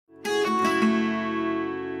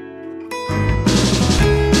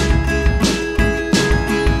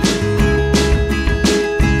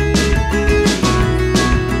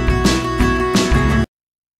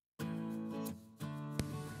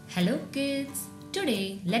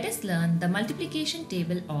Today, let us learn the multiplication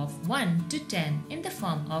table of 1 to 10 in the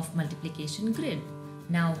form of multiplication grid.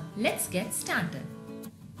 Now, let's get started.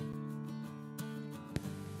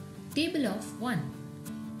 Table of 1.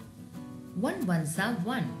 1 ones are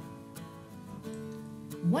 1.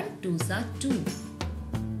 1 twos are 2.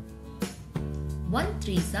 1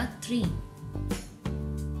 threes are 3.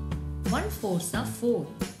 1 fours are 4.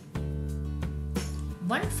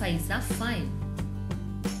 1 fives are 5.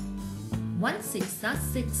 1 sixes are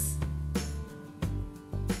 6.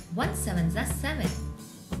 1 sevens are 7.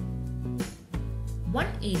 1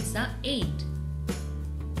 eights are 8.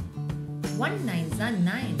 1 nines are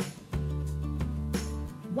 9.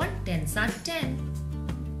 1 tens are 10.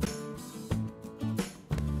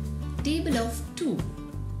 Table of 2.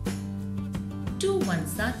 2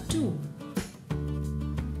 ones are 2.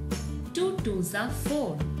 2 twos are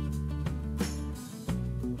 4.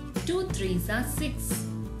 2 threes are 6.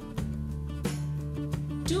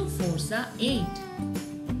 2 fours are 8.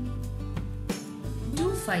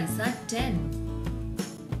 2 fives are 10.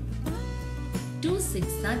 2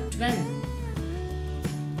 sixes are 12.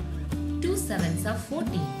 2 sevens are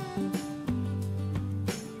 14.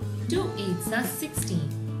 2 eights are 16.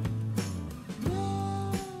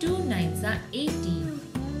 2 nines are 18.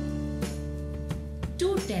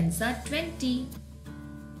 2 tens are 20.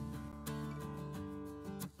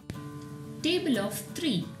 Table of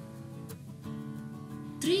 3.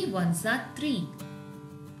 3 ones are 3.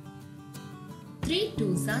 3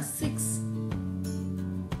 twos are 6.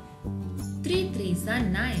 3 threes are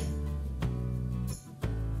 9.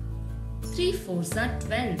 3 fours are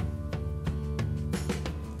 12.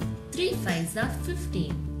 3 fives are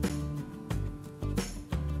 15.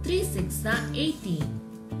 3 sixes are 18.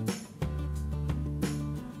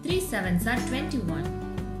 3 sevens are 21.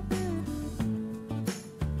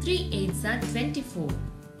 3 eights are 24.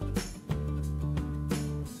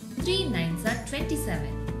 3 nines are 27.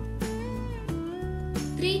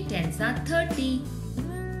 3 tens are 30.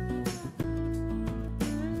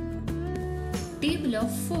 Table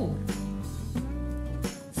of 4.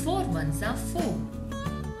 4 ones are 4.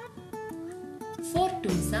 4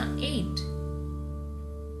 twos are 8.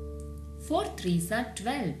 4 threes are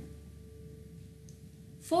 12.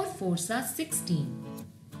 4 fours are 16.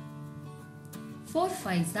 4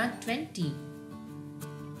 fives are 20.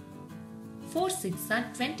 4 sixes are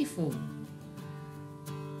 24.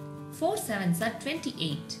 4 sevens are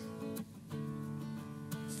 28.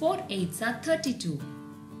 4 eights are 32.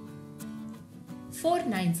 4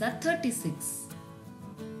 nines are 36.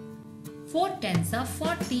 4 tens are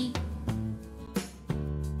 40.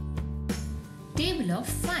 Table of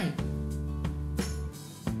 5.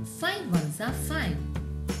 5 ones are 5.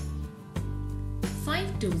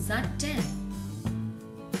 5 twos are 10.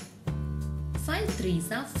 5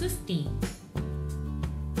 threes are 15.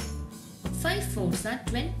 5 fours are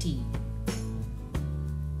 20.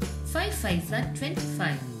 5 fives are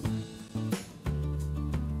 25.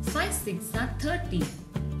 5 sixes are 30.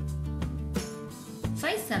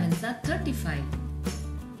 5 sevens are 35.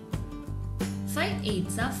 5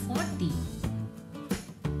 eights are 40.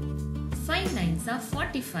 5 nines are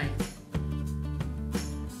 45.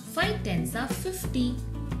 5 tens are 50.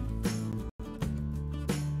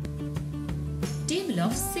 Table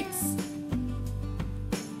of 6.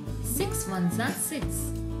 6 ones are 6.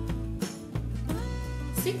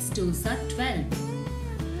 6 twos are 12.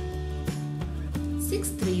 6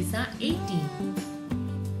 threes are 18.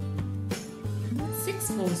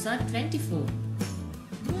 6 fours are 24.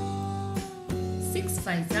 6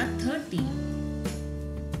 fives are 30.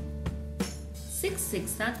 6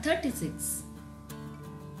 sixes are 36.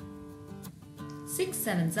 6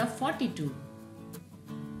 sevens are 42.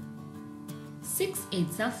 6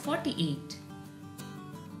 eights are 48.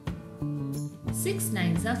 6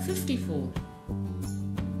 nines are 54.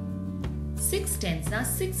 6 tens are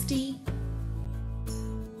 60.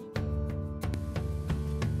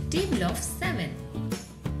 Table of 7.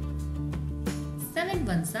 7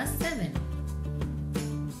 ones are 7.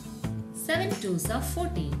 7 twos are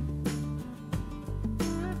 14.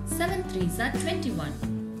 7 threes are 21.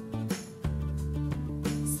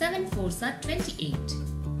 7 fours are 28.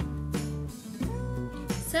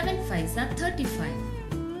 7 fives are 35.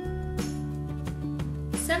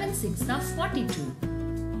 7 sixes are 42.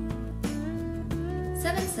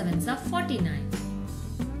 7 sevens are 49.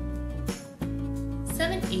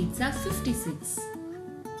 7 eights are 56.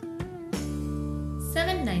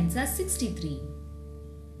 7 nines are 63.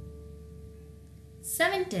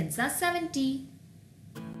 7 tens are 70.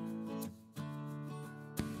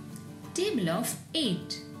 Table of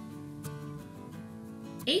 8.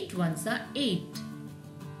 8 ones are 8.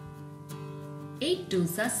 8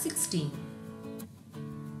 2s are 16.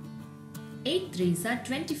 8 3s are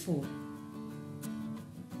 24.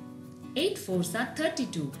 8 4s are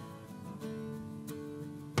 32.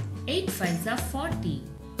 8 5s are 40.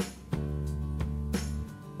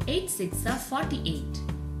 8 6s are 48.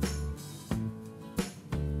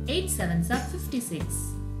 8 7s are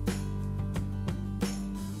 56.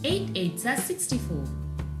 8 8s are 64.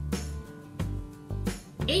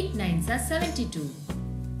 8 9s are 72.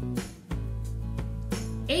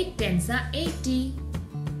 8 10s are 80.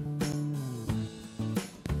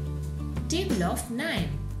 Table of 9.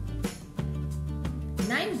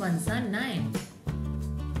 9 1s are 9.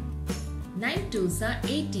 9 2s are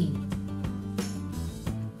 18.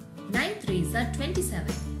 9 3s are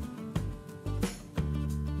 27.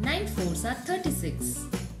 9 4s are 36.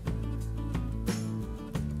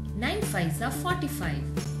 9 5s are 45.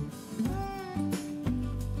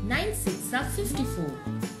 9 6s are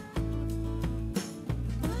 54.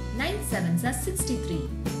 9 7s are 63.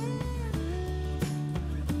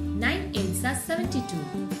 9 8s are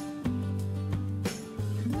 72.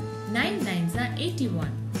 9 9s are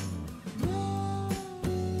 81.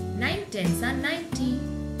 9 10s are 90.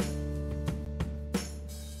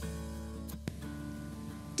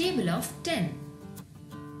 Table of 10.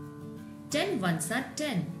 10 1s are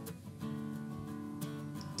 10.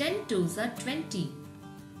 10 2s are 20.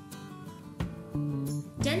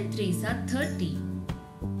 10 3s are 30.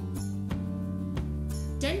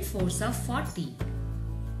 10 4s are 40.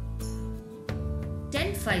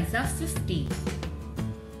 10 5s are 50.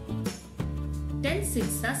 10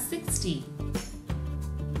 6s are 60.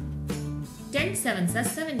 10 7s are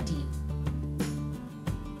 70.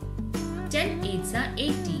 10 8s are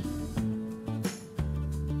 80.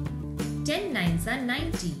 10 9s are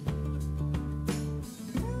 90.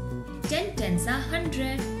 10 10s are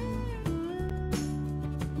 100.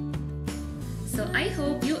 So I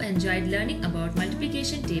hope you enjoyed learning about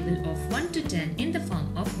multiplication table of 1 to 10 in the form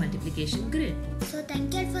of multiplication grid. So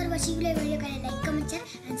thank you for watching the video. Like, comment, share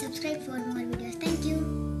and subscribe for more videos. Thank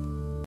you.